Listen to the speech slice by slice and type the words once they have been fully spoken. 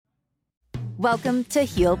Welcome to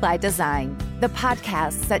Heal by Design, the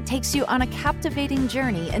podcast that takes you on a captivating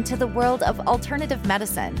journey into the world of alternative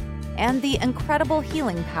medicine and the incredible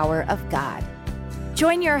healing power of God.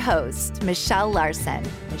 Join your host, Michelle Larson,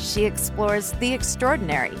 as she explores the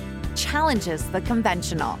extraordinary, challenges the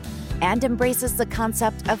conventional, and embraces the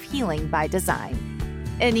concept of healing by design.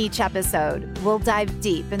 In each episode, we'll dive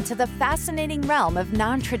deep into the fascinating realm of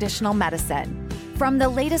non-traditional medicine, from the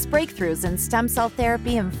latest breakthroughs in stem cell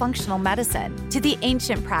therapy and functional medicine to the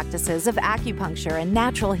ancient practices of acupuncture and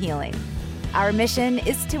natural healing. Our mission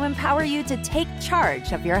is to empower you to take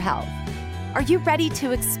charge of your health. Are you ready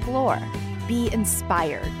to explore, be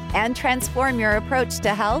inspired, and transform your approach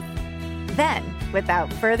to health? Then,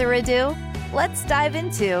 without further ado, let's dive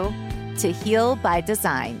into To Heal by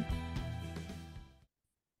Design.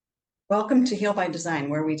 Welcome to Heal by Design,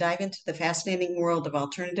 where we dive into the fascinating world of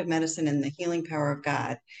alternative medicine and the healing power of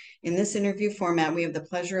God. In this interview format, we have the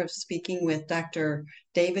pleasure of speaking with Dr.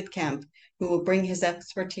 David Kemp, who will bring his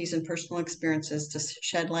expertise and personal experiences to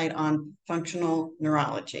shed light on functional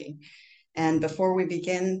neurology. And before we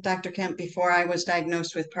begin, Dr. Kemp, before I was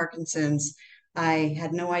diagnosed with Parkinson's, I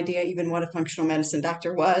had no idea even what a functional medicine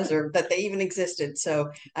doctor was or that they even existed. So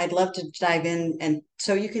I'd love to dive in. And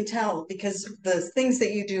so you can tell, because the things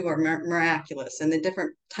that you do are miraculous and the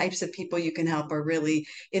different types of people you can help are really,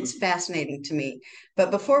 it's fascinating to me. But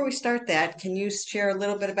before we start that, can you share a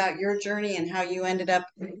little bit about your journey and how you ended up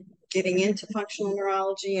getting into functional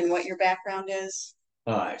neurology and what your background is?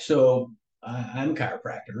 All right. So I'm a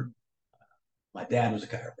chiropractor. My dad was a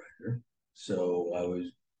chiropractor. So I was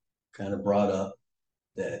kind of brought up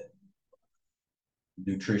that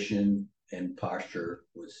nutrition and posture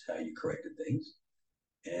was how you corrected things.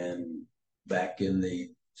 And back in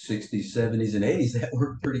the 60s, 70s, and 80s, that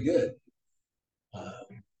worked pretty good.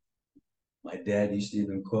 My dad used to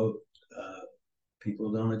even quote,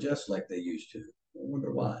 people don't adjust like they used to. I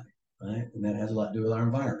wonder why, right? And that has a lot to do with our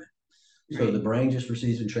environment. So the brain just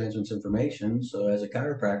receives and transmits information. So as a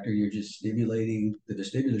chiropractor, you're just stimulating the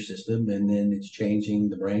vestibular system, and then it's changing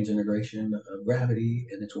the brain's integration of gravity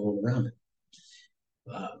and its world around it.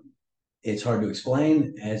 It's hard to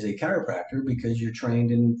explain as a chiropractor because you're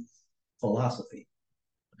trained in philosophy.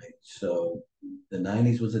 Right? So the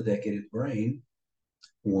 90s was a decade of the brain.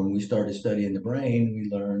 When we started studying the brain, we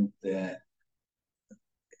learned that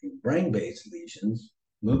brain-based lesions,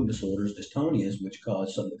 movement disorders, dystonias, which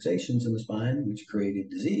cause subluxations in the spine, which created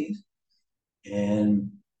disease.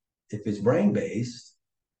 And if it's brain-based,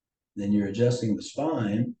 then you're adjusting the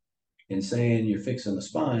spine and saying you're fixing the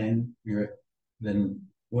spine, then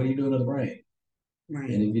what are you doing to the brain?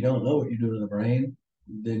 Right. And if you don't know what you're doing to the brain,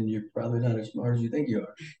 then you're probably not as smart as you think you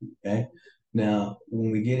are. Okay. Now,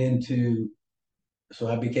 when we get into, so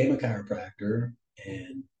I became a chiropractor,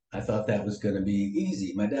 and I thought that was going to be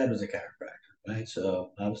easy. My dad was a chiropractor, right?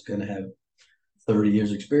 So I was going to have 30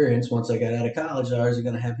 years experience. Once I got out of college, I was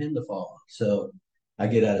going to have him to follow. So I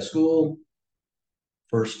get out of school,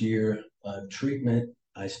 first year of treatment,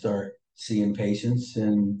 I start seeing patients,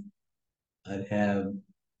 and I'd have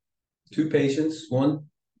two patients, one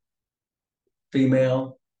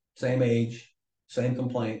female, same age, same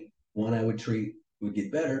complaint. One I would treat would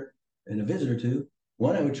get better, and a visit or two.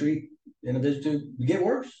 One I would treat, and a visit or two would get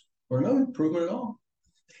worse, or no improvement at all.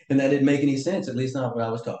 And that didn't make any sense, at least not what I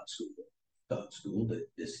was taught in school. Taught in school that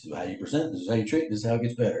this is how you present, this is how you treat, this is how it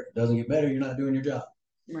gets better. If it doesn't get better, you're not doing your job.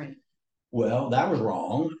 Right. Well, that was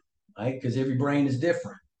wrong, right? Because every brain is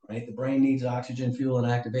different, right? The brain needs oxygen, fuel,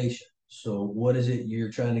 and activation. So what is it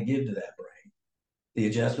you're trying to give to that brain? The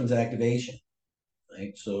adjustment's activation,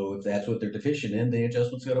 right? So if that's what they're deficient in, the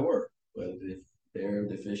adjustment's got to work. But if they're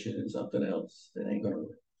deficient in something else, it ain't going to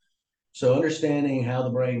work. So understanding how the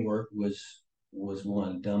brain worked was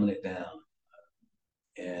one, dumbing it down,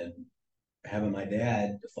 and having my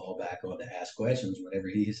dad to fall back on to ask questions whenever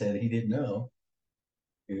he said he didn't know.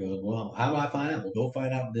 He goes, well, how do I find out? Well, go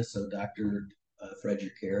find out this. So Dr.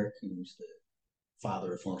 Frederick Carrick, who's the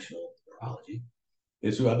father of functional neurology,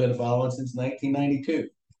 is who I've been following since 1992.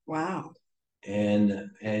 Wow. And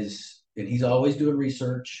he's always doing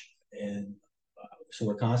research, and so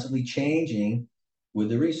we're constantly changing with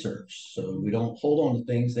the research. So we don't hold on to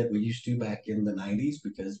things that we used to back in the 90s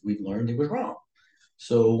because we've learned it was wrong.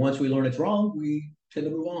 So once we learn it's wrong, we tend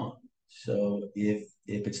to move on. So if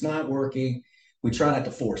it's not working, we try not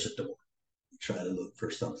to force it to work. We try to look for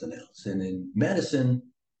something else. And in medicine,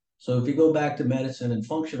 so if you go back to medicine and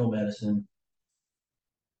functional medicine,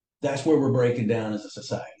 that's where we're breaking down as a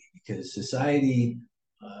society, because society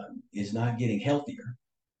is not getting healthier.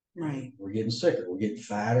 Right. We're getting sicker. We're getting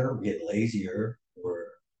fatter. We're getting lazier.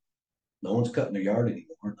 No one's cutting their yard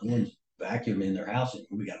anymore. No one's vacuum in their house. And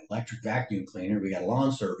we got an electric vacuum cleaner. We got a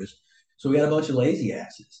lawn service. So we got a bunch of lazy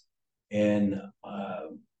asses. And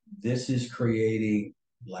this is creating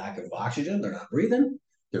lack of oxygen. They're not breathing.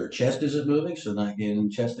 Their chest isn't moving, so not getting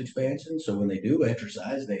chest expansion. So when they do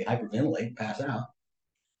exercise, they hyperventilate and pass out.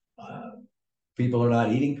 People are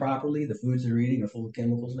not eating properly. The foods they're eating are full of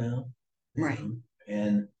chemicals now. Right.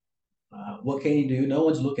 And what can you do? No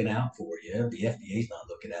one's looking out for you. The FDA's not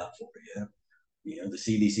looking out for you. The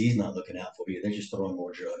CDC's not looking out for you. They're just throwing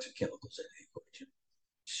more drugs and chemicals in the equation.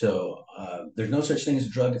 So there's no such thing as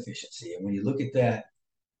drug deficiency. And when you look at that,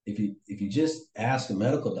 if you just ask a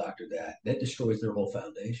medical doctor that destroys their whole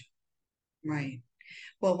foundation. Right.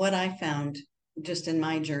 Well, what I found just in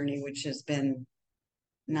my journey, which has been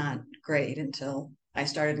not great until I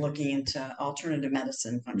started looking into alternative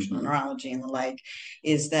medicine, functional neurology, and the like,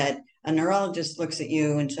 is that a neurologist looks at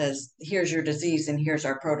you and says, here's your disease and here's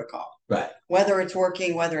our protocol. Right. Whether it's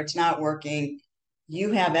working, whether it's not working,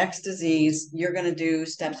 you have X disease, you're going to do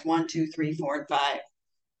steps 1, 2, 3, 4, and 5,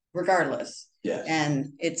 regardless. Yes.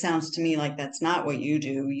 And it sounds to me like that's not what you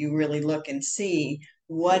do. You really look and see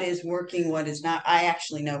what is working, what is not. I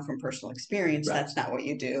actually know from personal experience that's not what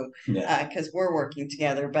you do, because we're working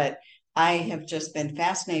together. But I have just been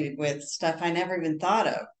fascinated with stuff I never even thought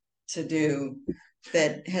of to do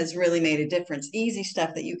that has really made a difference. Easy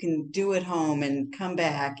stuff that you can do at home and come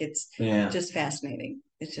back. It's just fascinating.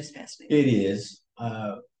 It's just fascinating. It is.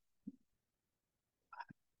 I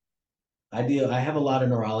have a lot of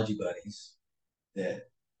neurology buddies that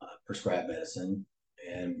prescribe medicine,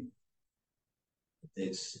 and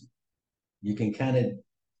you can kind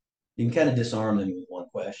of disarm them with one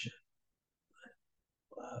question: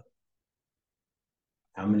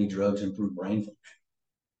 how many drugs improve brain function?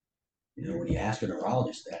 When you ask a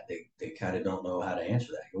neurologist that, they kind of don't know how to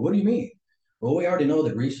answer that. What do you mean? Well, we already know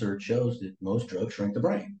that research shows that most drugs shrink the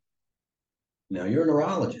brain. Now, you're a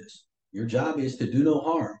neurologist. Your job is to do no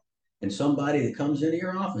harm. And somebody that comes into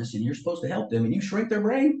your office and you're supposed to help them and you shrink their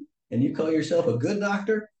brain and you call yourself a good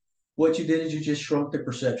doctor, what you did is you just shrunk their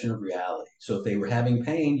perception of reality. So if they were having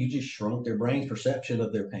pain, you just shrunk their brain's perception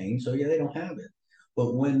of their pain. So they don't have it.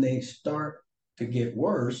 But when they start to get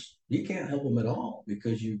worse, you can't help them at all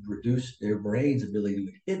because you've reduced their brain's ability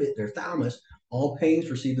to inhibit their thalamus. All pain's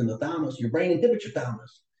received in the thalamus. Your brain inhibits your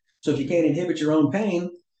thalamus. So if you can't inhibit your own pain,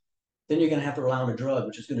 then you're going to have to rely on a drug,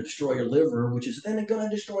 which is going to destroy your liver, which is then going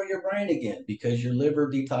to destroy your brain again because your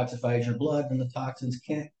liver detoxifies your blood and the toxins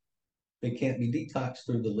can't be detoxed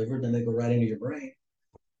through the liver. Then they go right into your brain.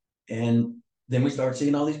 And then we start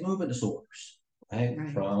seeing all these movement disorders, right?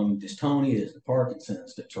 From dystonias to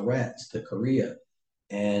Parkinson's to Tourette's to chorea.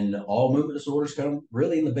 And all movement disorders come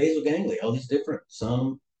really in the basal ganglia, all these different,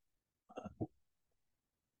 some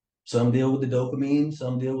deal with the dopamine,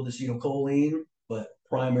 some deal with acetylcholine, but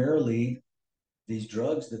primarily these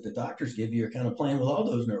drugs that the doctors give you are kind of playing with all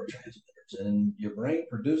those neurotransmitters, and your brain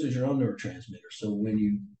produces your own neurotransmitters. So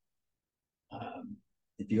when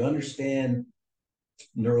if you understand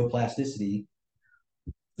neuroplasticity,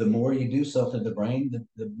 the more you do something to the brain,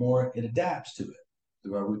 the more it adapts to it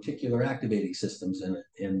through our reticular activating systems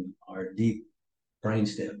in our deep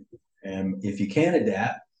brainstem. And if you can't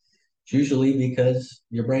adapt, it's usually because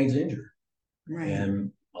your brain's injured. Right.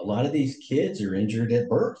 And a lot of these kids are injured at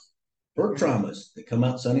birth traumas. They come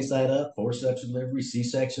out sunny side up, forceps deliveries,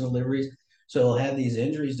 C-section deliveries. So they'll have these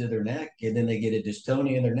injuries to their neck, and then they get a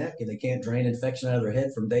dystonia in their neck, and they can't drain infection out of their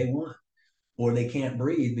head from day one. Or they can't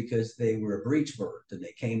breathe because they were a breech birth and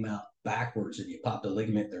they came out backwards and you popped a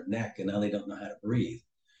ligament in their neck and now they don't know how to breathe.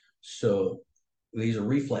 So these are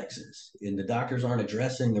reflexes, and the doctors aren't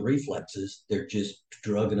addressing the reflexes. They're just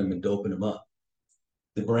drugging them and doping them up.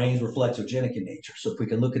 The brain's reflexogenic in nature. So if we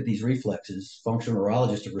can look at these reflexes, functional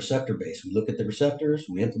neurologists are receptor-based. We look at the receptors,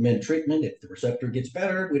 we implement treatment. If the receptor gets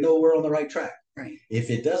better, we know we're on the right track. Right. If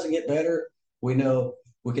it doesn't get better, we know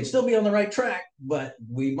we can still be on the right track, but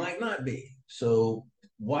we might not be. So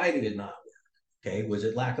why did it not work? Okay, was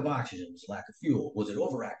it lack of oxygen? Was it lack of fuel? Was it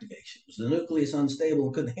overactivation? Was the nucleus unstable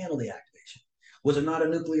and couldn't handle the activation? Was it not a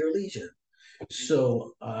nuclear lesion?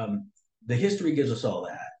 So the history gives us all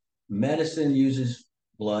that. Medicine uses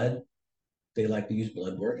blood. They like to use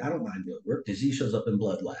blood work. I don't mind blood work. Disease shows up in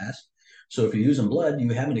blood last. So if you're using blood, you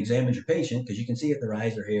haven't examined your patient because you can see it in their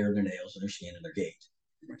eyes, their hair, their nails, and their skin, and their gait.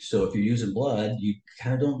 So if you're using blood, you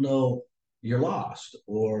kind of don't know, you're lost.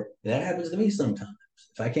 Or that happens to me sometimes.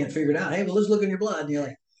 If I can't figure it out, hey, well, let's look in your blood. And you're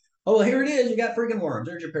like, oh, well, here it is. You got freaking worms.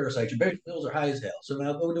 There's your parasites. Your basophils are high as hell. So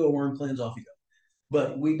now go do a worm cleanse, off you go.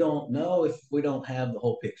 But we don't know if we don't have the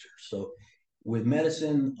whole picture. So with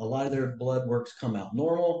medicine, a lot of their blood works come out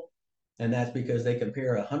normal. And that's because they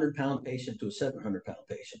compare a 100-pound patient to a 700-pound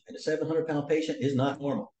patient. And a 700-pound patient is not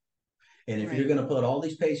normal. And if you're going to put all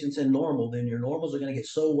these patients in normal, then your normals are going to get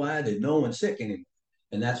so wide that no one's sick anymore.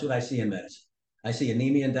 And that's what I see in medicine. I see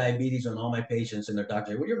anemia and diabetes on all my patients, and their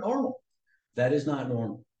doctor, well, you're normal. That is not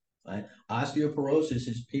normal. Right? Osteoporosis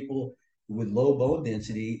is people with low bone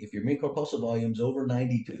density. If your mean corpuscle volume is over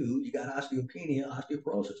 92, you got osteopenia,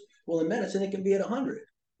 osteoporosis. Well, in medicine, it can be at 100,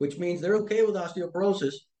 which means they're okay with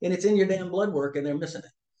osteoporosis, and it's in your damn blood work, and they're missing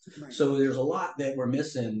it. Right. So there's a lot that we're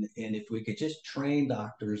missing, and if we could just train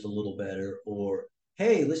doctors a little better, or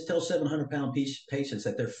hey, let's tell 700-pound patients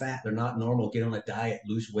that they're fat, they're not normal, get on a diet,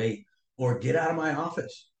 lose weight, or get out of my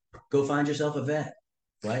office, go find yourself a vet,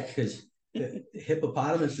 right? Because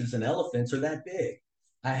hippopotamuses and elephants are that big.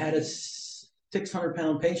 I had a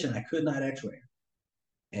 600-pound patient. I could not x-ray her.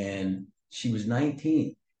 And she was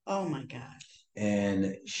 19. Oh my gosh.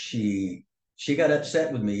 And she got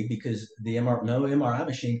upset with me because no MRI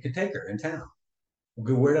machine could take her in town.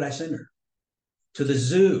 Where did I send her? To the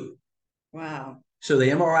zoo. Wow. So they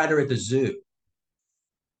MRI'd her at the zoo.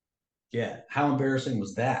 Yeah. How embarrassing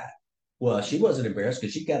was that? Well, she wasn't embarrassed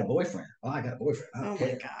because she got a boyfriend. Oh, I got a boyfriend. Oh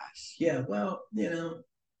my gosh. Yeah, well,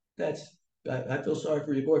 I feel sorry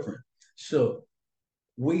for your boyfriend. So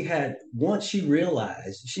once she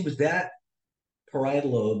realized she was that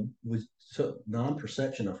parietal lobe was so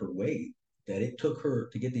non-perception of her weight that it took her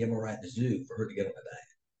to get the MRI at the zoo for her to get on a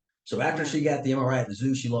diet. So after she got the MRI at the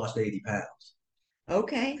zoo, she lost 80 pounds.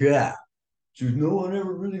 Okay. Yeah. No one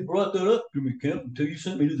ever really brought that up to me, Kemp, until you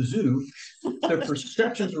sent me to the zoo. Their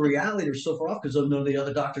perceptions of reality are so far off because none of the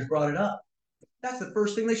other doctors brought it up. That's the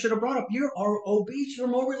first thing they should have brought up. You are obese. You're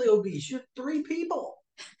morbidly obese. You're 3 people.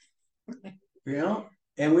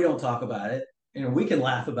 And we don't talk about it. We can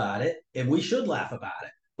laugh about it, and we should laugh about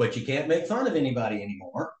it. But you can't make fun of anybody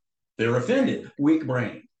anymore. They're offended. Weak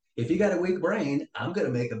brain. If you got a weak brain, I'm going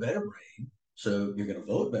to make a better brain. So you're going to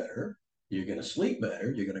vote better. You're going to sleep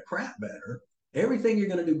better. You're going to crap better. Everything you're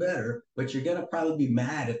going to do better, but you're going to probably be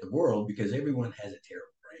mad at the world because everyone has a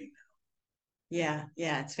terrible brain now.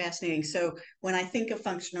 Yeah, it's fascinating. So when I think of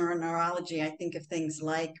functional neurology, I think of things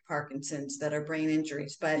like Parkinson's that are brain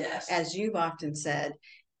injuries. But as you've often said,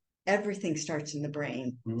 everything starts in the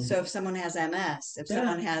brain. Mm-hmm. So if someone has MS, if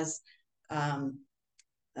someone has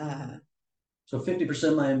so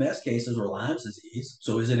 50% of my MS cases were Lyme's disease.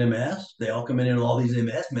 So is it MS? They all come in with all these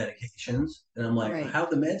MS medications. And I'm like, how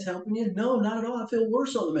the meds helping you? No, not at all. I feel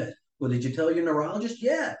worse on the meds. Well, did you tell your neurologist?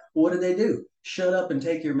 Yeah. What did they do? Shut up and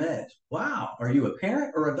take your meds. Wow. Are you a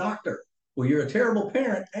parent or a doctor? Well, you're a terrible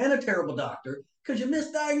parent and a terrible doctor because you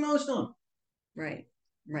misdiagnosed them. Right.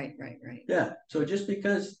 Yeah. So just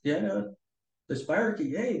because, the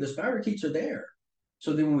spirochetes are there.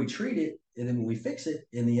 So then when we treat it and then when we fix it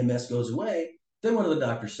and the MS goes away, then what do the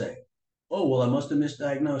doctors say? Oh, well, I must have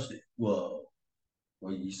misdiagnosed it. Well,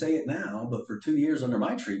 you say it now, but for 2 years under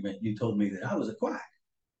my treatment, you told me that I was a quack.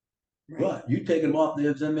 Right. But you taking them off the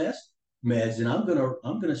MS meds, and I'm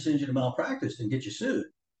gonna send you to malpractice and get you sued.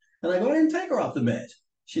 And I go, I didn't take her off the meds.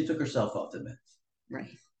 She took herself off the meds. Right.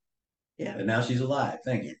 Yeah. And now she's alive.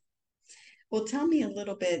 Thank you. Well, tell me a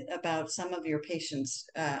little bit about some of your patients.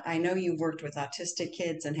 I know you've worked with autistic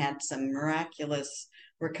kids and had some miraculous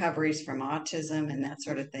recoveries from autism and that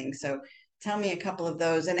sort of thing. So tell me a couple of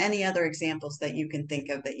those and any other examples that you can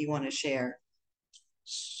think of that you want to share.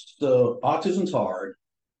 So autism's hard.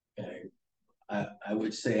 Okay. I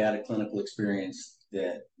would say out of clinical experience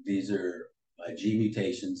that these are G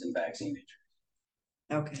mutations and vaccine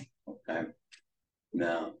injuries. Okay.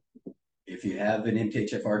 Now, if you have an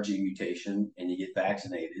MTHFR gene mutation and you get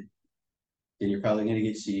vaccinated, then you're probably going to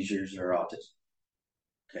get seizures or autism.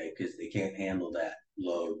 Okay, because they can't handle that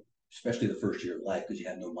load, especially the first year of life, because you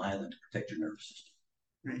have no myelin to protect your nervous system.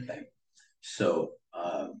 Right. Okay, so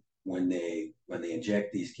when they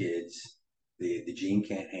inject these kids, the gene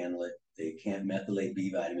can't handle it. They can't methylate B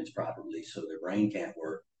vitamins properly, so their brain can't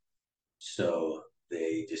work. So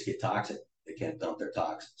they just get toxic. They can't dump their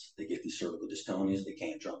toxins. They get these cervical dystonias. They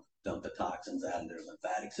can't dump the toxins out of their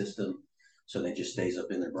lymphatic system. So they just stays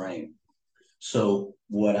up in their brain. So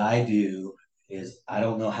what I do is I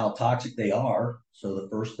don't know how toxic they are. So the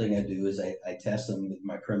first thing I do is I test them with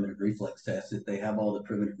my primitive reflex test. If they have all the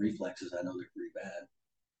primitive reflexes, I know they're pretty bad.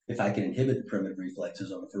 If I can inhibit the primitive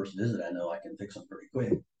reflexes on the first visit, I know I can fix them pretty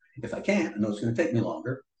quick. If I can't, I know it's going to take me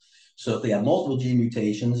longer. So if they have multiple gene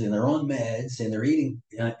mutations and they're on meds and they're eating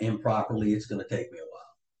improperly, it's going to take me a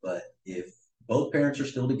while. But if both parents are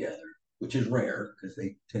still together, which is rare because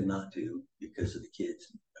they tend not to because of the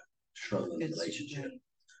kids struggling relationship. Right.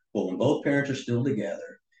 Well, when both parents are still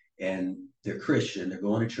together and they're Christian, they're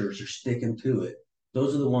going to church, they're sticking to it,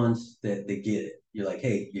 Those are the ones that they get it. You're like,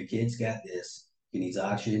 hey, your kid's got this. He needs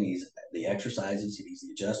oxygen. He needs the exercises. He needs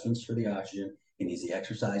the adjustments for the oxygen. He needs the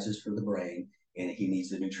exercises for the brain. And he needs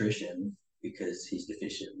the nutrition because he's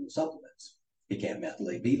deficient in supplements. He can't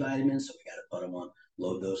methylate B vitamins, so we got to put him on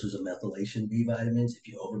low doses of methylation B vitamins. If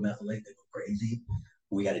you over methylate, they go crazy.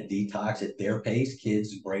 We got to detox at their pace.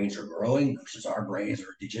 Kids' brains are growing versus our brains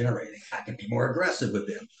are degenerating. I can be more aggressive with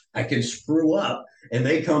them. I can screw up and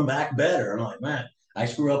they come back better. I'm like, man, I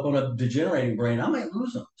screw up on a degenerating brain, I might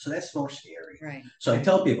lose them. So that's more scary. Right. So I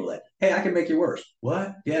tell people that, hey, I can make you worse.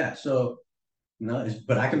 What? Yeah. So, no,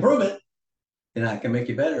 but I can prove it and I can make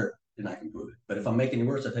you better and I can prove it. But if I'm making you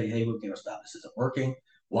worse, I tell you, hey, we're going to stop. This isn't working.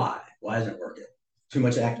 Why? Why isn't it working? Too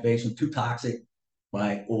much activation, too toxic,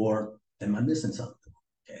 right? Or am I missing something?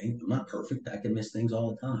 Okay. I'm not perfect. I can miss things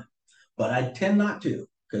all the time, but I tend not to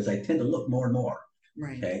because I tend to look more and more.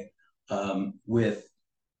 Right. Okay. With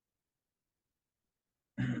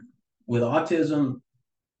autism,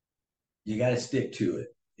 you got to stick to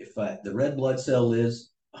it. If the red blood cell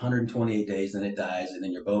lives 128 days, then it dies, and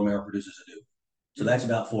then your bone marrow produces a new. So that's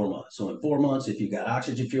about 4 months. So in 4 months, if you got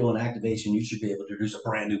oxygen, fuel, and activation, you should be able to produce a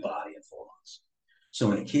brand new body in 4 months.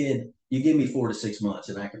 So in a kid, you give me 4 to 6 months,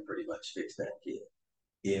 and I can pretty much fix that kid.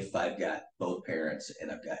 If I've got both parents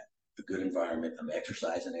and I've got a good environment, I'm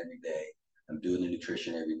exercising every day, I'm doing the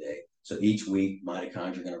nutrition every day. So each week,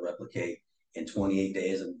 mitochondria are going to replicate. In 28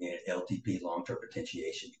 days, I'm getting LTP, long-term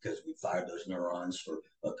potentiation, because we fired those neurons for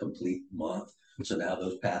a complete month. So now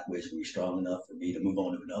those pathways can be strong enough for me to move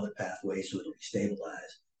on to another pathway, so it'll be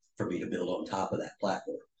stabilized for me to build on top of that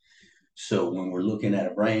platform. So when we're looking at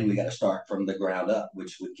a brain, we got to start from the ground up,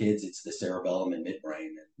 which with kids, it's the cerebellum and midbrain.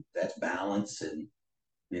 And that's balance and,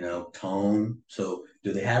 tone. So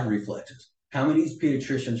do they have reflexes? How many of these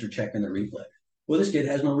pediatricians are checking the reflex? Well, this kid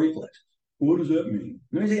has no reflex. What does that mean?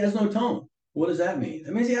 It means he has no tone. What does that mean?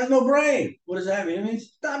 That means he has no brain. What does that mean? It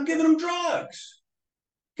means stop giving him drugs.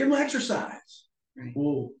 Give him exercise. Right.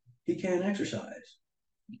 Well, he can't exercise.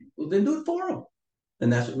 Well, then do it for him.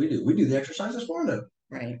 And that's what we do. We do the exercises for them.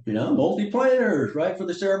 Right. Multiplanars, right, for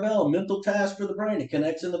the cerebellum, mental task for the brain. It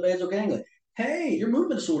connects in the basal ganglia. Hey, your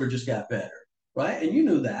movement disorder just got better, right? And you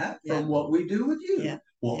knew that from what we do with you. Yeah.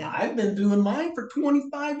 Well, I've been doing mine for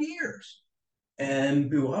 25 years.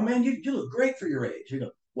 And people, oh man, you look great for your age. You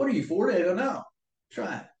go, what are you 40? I go, no,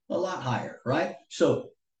 try it a lot higher, right? So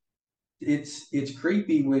it's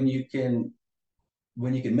creepy when you can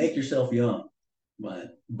make yourself young,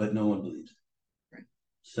 but no one believes it. Right.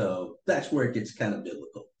 So that's where it gets kind of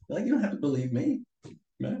biblical. Like, you don't have to believe me,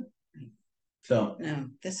 right? So no,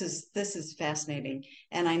 this is fascinating.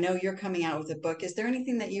 And I know you're coming out with a book. Is there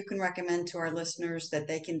anything that you can recommend to our listeners that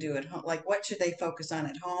they can do at home? Like, what should they focus on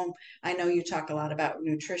at home? I know you talk a lot about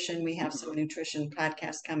nutrition. We have some nutrition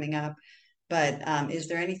podcasts coming up, but is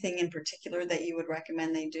there anything in particular that you would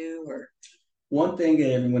recommend they do? Or one thing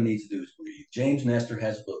that everyone needs to do is breathe. James Nestor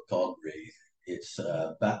has a book called Breathe. It's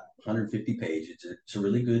about 150 pages. It's a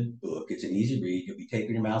really good book. It's an easy read. You'll be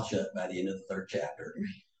taping your mouth shut by the end of the 3rd chapter.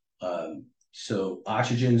 So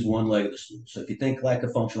oxygen is one leg of the stool. So if you think like a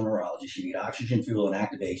functional neurologist, you need oxygen, fuel, and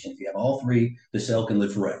activation. If you have all 3, the cell can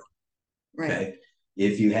live forever. right. Okay.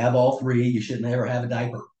 If you have all 3, you should never have a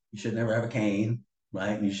diaper. You should never have a cane,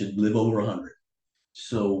 right? And you should live over 100.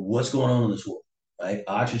 So what's going on in this world, right?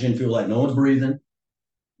 Oxygen, fuel, like no one's breathing,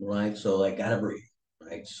 right? So like gotta breathe,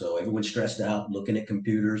 right? So everyone's stressed out, looking at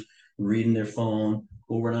computers, reading their phone.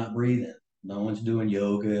 Well, we're not breathing. No one's doing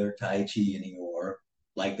yoga or Tai Chi anymore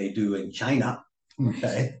like they do in China.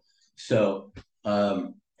 Okay. So,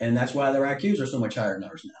 and that's why their IQs are so much higher than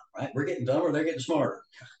ours now, right? We're getting dumber, they're getting smarter.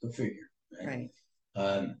 Go figure. Right.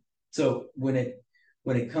 So when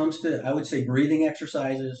it comes to, I would say breathing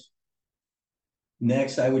exercises.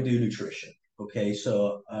 Next, I would do nutrition. Okay.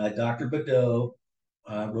 So Dr. Badeau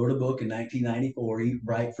wrote a book in 1994, Eat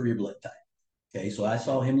Right for Your Blood Type. Okay. So I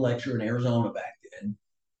saw him lecture in Arizona back then,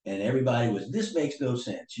 and everybody was, this makes no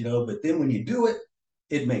sense, but then when you do it,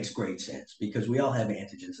 it makes great sense because we all have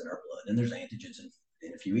antigens in our blood, and there's antigens in food.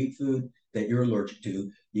 And if you eat food that you're allergic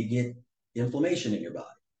to, you get inflammation in your body.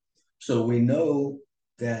 So we know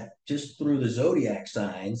that just through the zodiac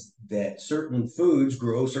signs that certain foods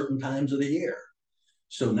grow certain times of the year.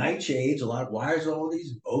 So nightshades, why is all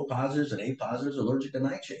these O positives and A positives allergic to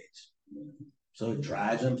nightshades? So it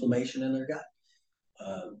drives inflammation in their gut.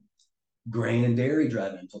 Grain and dairy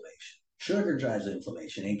drive inflammation. Sugar drives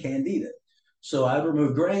inflammation, and candida. So I would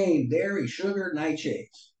remove grain, dairy, sugar,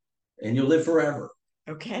 nightshades, and you'll live forever.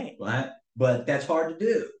 Okay. Right? But that's hard to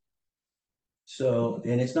do. So,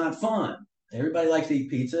 and it's not fun. Everybody likes to eat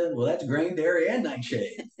pizza. Well, that's grain, dairy, and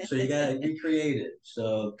nightshade. So you got to be creative.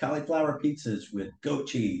 So cauliflower pizzas with goat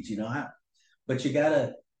cheese, but you got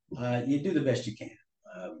to, you do the best you can.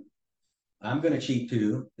 I'm going to cheat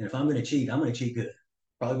too. And if I'm going to cheat, I'm going to cheat good.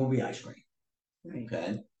 Probably going to be ice cream. Right.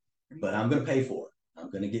 Okay. But I'm going to pay for it. I'm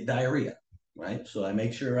going to get diarrhea. Right. So I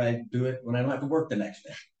make sure I do it when I don't have to work the next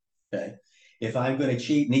day. Okay. If I'm going to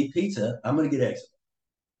cheat and eat pizza, I'm going to get eczema.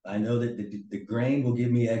 I know that the grain will give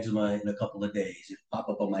me eczema in a couple of days. It'll pop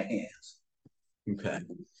up on my hands. Okay.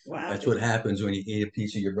 Wow. That's what happens when you eat a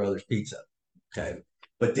piece of your brother's pizza. Okay.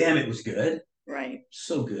 But damn, it was good. Right.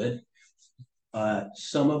 So good.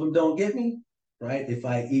 Some of them don't get me. Right. If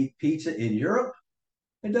I eat pizza in Europe,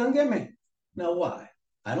 it doesn't get me. Now, why?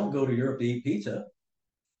 I don't go to Europe to eat pizza.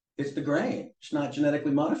 It's the grain. It's not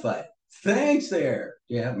genetically modified. Thanks there.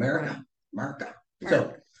 Yeah, America. America.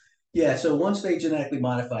 So, yeah, so once they genetically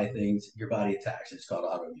modify things, your body attacks it. It's called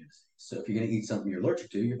autoimmunity. So if you're going to eat something you're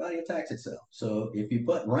allergic to, your body attacks itself. So if you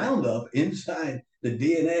put Roundup inside the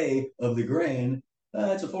DNA of the grain,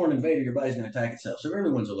 it's a foreign invader. Your body's going to attack itself. So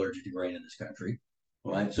everyone's allergic to grain in this country,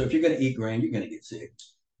 right? So if you're going to eat grain, you're going to get sick.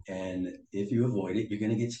 And if you avoid it, you're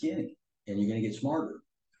going to get skinny and you're going to get smarter.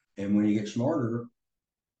 And when you get smarter,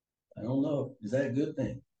 I don't know, is that a good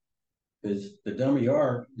thing? Because the dumber you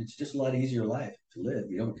are, it's just a lot easier life to live.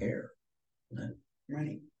 You don't care.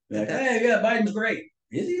 Right. Like, hey, yeah, Biden's great.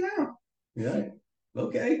 Is he now? Yeah.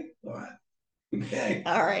 Okay. All right. Okay.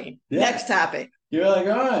 All right. Yeah. Next topic. You're like,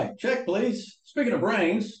 all right, check, please. Speaking of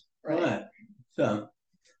brains, right. All right. So,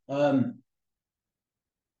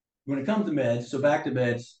 when it comes to meds, so back to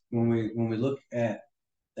meds, when we look at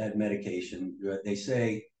that medication, they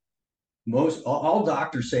say all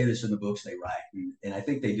doctors say this in the books they write, and I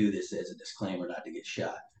think they do this as a disclaimer not to get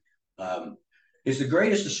shot. It's the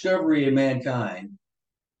greatest discovery in mankind,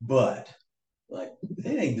 but like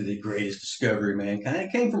it ain't the greatest discovery in mankind.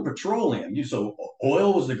 It came from petroleum. So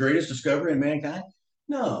oil was the greatest discovery in mankind?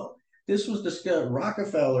 No. This was discovered.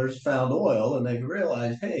 Rockefellers found oil and they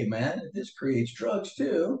realized, hey man, this creates drugs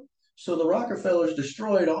too. So the Rockefellers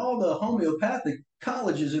destroyed all the homeopathic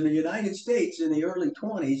colleges in the United States in the early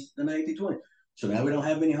 20s, the 1920s. So now we don't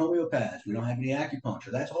have any homeopaths. We don't have any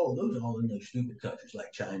acupuncture. Those are all in those stupid countries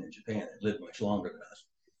like China and Japan that live much longer than us.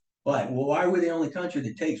 But why are we the only country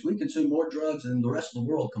that takes? We consume more drugs than the rest of the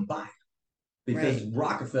world combined because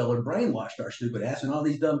Rockefeller brainwashed our stupid ass and all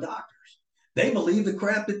these dumb doctors. They believe the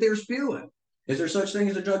crap that they're spewing. Is there such thing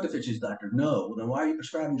as a drug deficiency doctor? No. Well, then why are you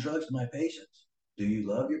prescribing drugs to my patients? Do you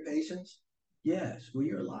love your patients? Yes. Well,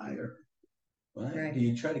 you're a liar. Right? Do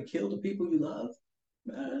you try to kill the people you love?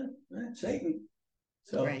 Satan.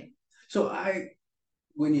 So,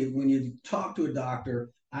 when you talk to a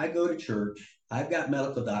doctor, I go to church. I've got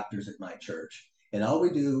medical doctors at my church, and all we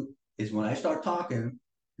do is when I start talking,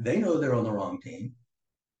 they know they're on the wrong team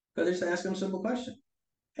because I just ask them a simple question.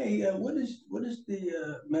 Hey, what is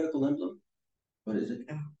the medical emblem? What is it?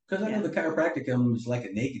 Because I know the chiropractic emblem is like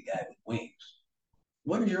a naked guy with wings.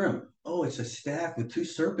 What is your emblem? Oh, it's a staff with two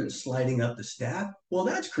serpents sliding up the staff. Well,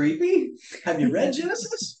 that's creepy. Have you read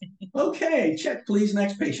Genesis? Okay, check, please.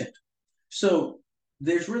 Next patient. So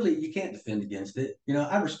there's really, you can't defend against it.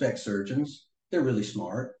 I respect surgeons. They're really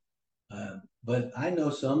smart. But I know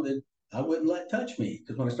some that I wouldn't let touch me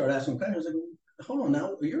because when I start asking questions, I was like, hold on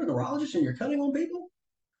now, you're a neurologist and you're cutting on people?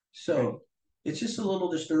 So it's just a little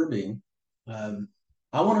disturbing. I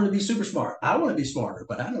want them to be super smart. I want to be smarter,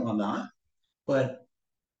 but I know I'm not. But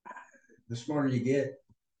the smarter you get,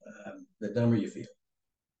 the dumber you feel.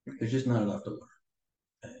 There's just not enough to learn.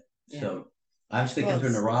 So I'm sticking to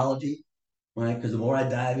neurology, right? Because the more I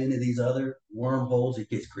dive into these other wormholes, it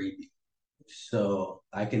gets creepy. So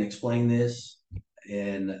I can explain this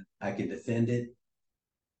and I can defend it.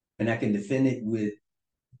 And I can defend it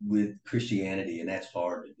with Christianity, and that's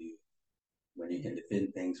hard to do. When you can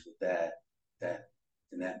defend things with that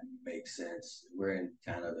makes sense. We're in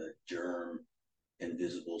kind of a germ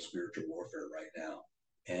invisible spiritual warfare right now.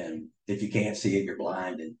 And if you can't see it, you're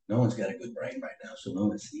blind, and no one's got a good brain right now, so no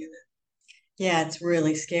one's seeing it. Yeah, it's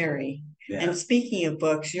really scary. Yeah. And speaking of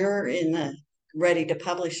books, you're ready to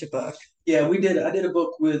publish a book. Yeah, I did a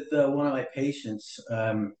book with one of my patients,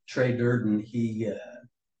 Trey Durden. He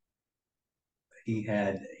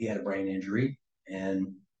had a brain injury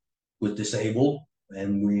and was disabled,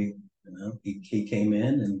 and he came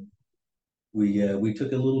in and we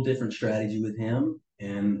took a little different strategy with him,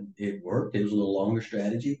 and it worked. It was a little longer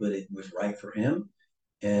strategy, but it was right for him.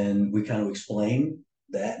 And we kind of explain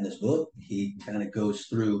that in this book. He kind of goes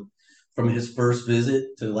through from his first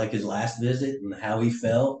visit to like his last visit and how he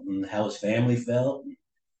felt and how his family felt.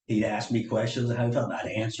 He'd ask me questions of how he felt, and I'd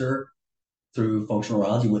answer. through functional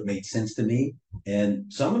neurology what made sense to me.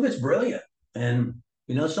 And some of it's brilliant. And,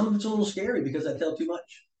 some of it's a little scary because I tell too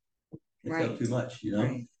much. I tell too much,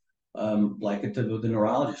 Right. Like with the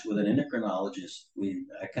neurologist, with an endocrinologist,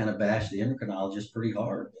 I kind of bashed the endocrinologist pretty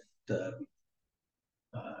hard. But,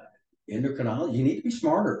 endocrinology, you need to be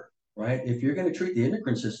smarter, right? If you're going to treat the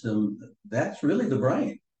endocrine system, that's really the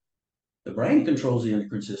brain. The brain controls the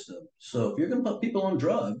endocrine system. So if you're going to put people on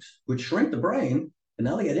drugs, which shrink the brain, and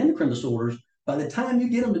now they get endocrine disorders, by the time you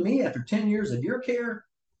get them to me after 10 years of your care,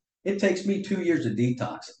 it takes me 2 years to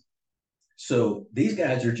detox them. So these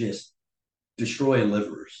guys are just destroying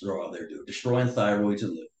livers. They're all they're doing, destroying thyroids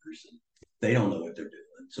and livers. And they don't know what they're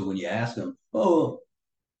doing. So when you ask them, oh,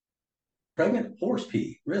 pregnant horse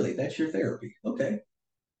pee, really, that's your therapy. Okay.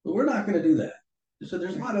 But we're not going to do that. So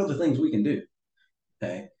there's a lot of other things we can do.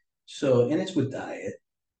 Okay. So, and it's with diet,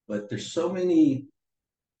 but there's so many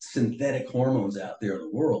synthetic hormones out there in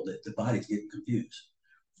the world that the body's getting confused,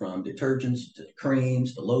 from detergents to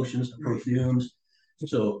creams to lotions to perfumes.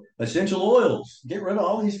 So essential oils, get rid of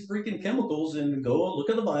all these freaking chemicals and go look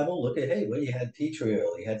at the Bible. Look at, hey, well, you had tea tree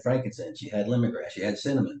oil, you had frankincense, you had lemongrass, you had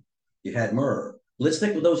cinnamon, you had myrrh. Let's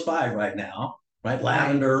stick with those 5 right now, right?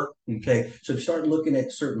 Lavender. Okay. So if you start looking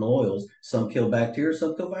at certain oils, some kill bacteria,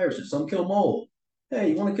 some kill viruses, some kill mold. Hey,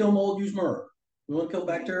 you want to kill mold, use myrrh. You want to kill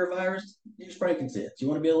bacteria virus, use frankincense. You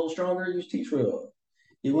want to be a little stronger, use tea tree oil.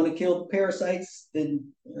 You want to kill parasites,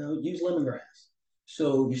 then use lemongrass.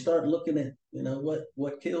 So you start looking at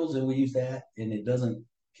what kills, and we use that, and it doesn't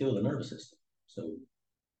kill the nervous system. So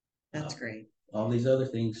that's great. All these other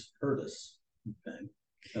things hurt us. Okay.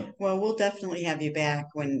 So, well, we'll definitely have you back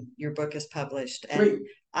when your book is published, and great.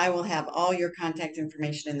 I will have all your contact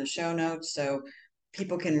information in the show notes so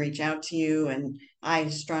people can reach out to you. And I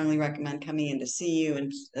strongly recommend coming in to see you,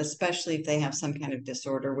 and especially if they have some kind of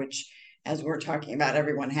disorder, which, as we're talking about,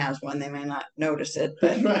 everyone has one. They may not notice it,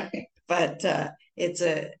 but right. But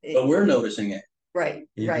but we're noticing it. Right.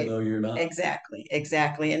 Even though you're not.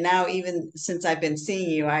 Exactly. And now, even since I've been seeing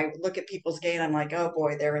you, I look at people's gait, I'm like, oh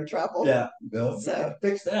boy, they're in trouble. Yeah. Go. So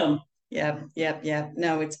fix them. Yep.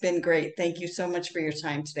 No, it's been great. Thank you so much for your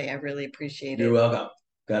time today. I really appreciate it. You're welcome.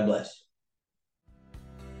 God bless.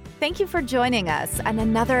 Thank you for joining us on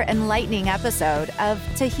another enlightening episode of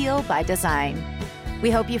To Heal by Design. We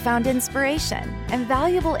hope you found inspiration and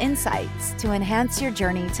valuable insights to enhance your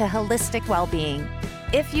journey to holistic well-being.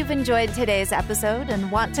 If you've enjoyed today's episode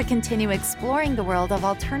and want to continue exploring the world of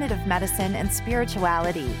alternative medicine and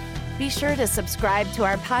spirituality, be sure to subscribe to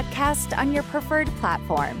our podcast on your preferred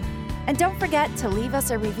platform. And don't forget to leave us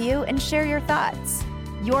a review and share your thoughts.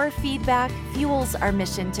 Your feedback fuels our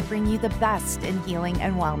mission to bring you the best in healing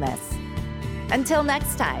and wellness. Until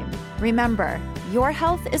next time, remember, your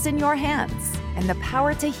health is in your hands, and the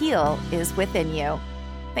power to heal is within you.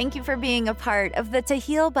 Thank you for being a part of the To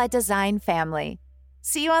Heal by Design family.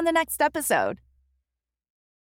 See you on the next episode.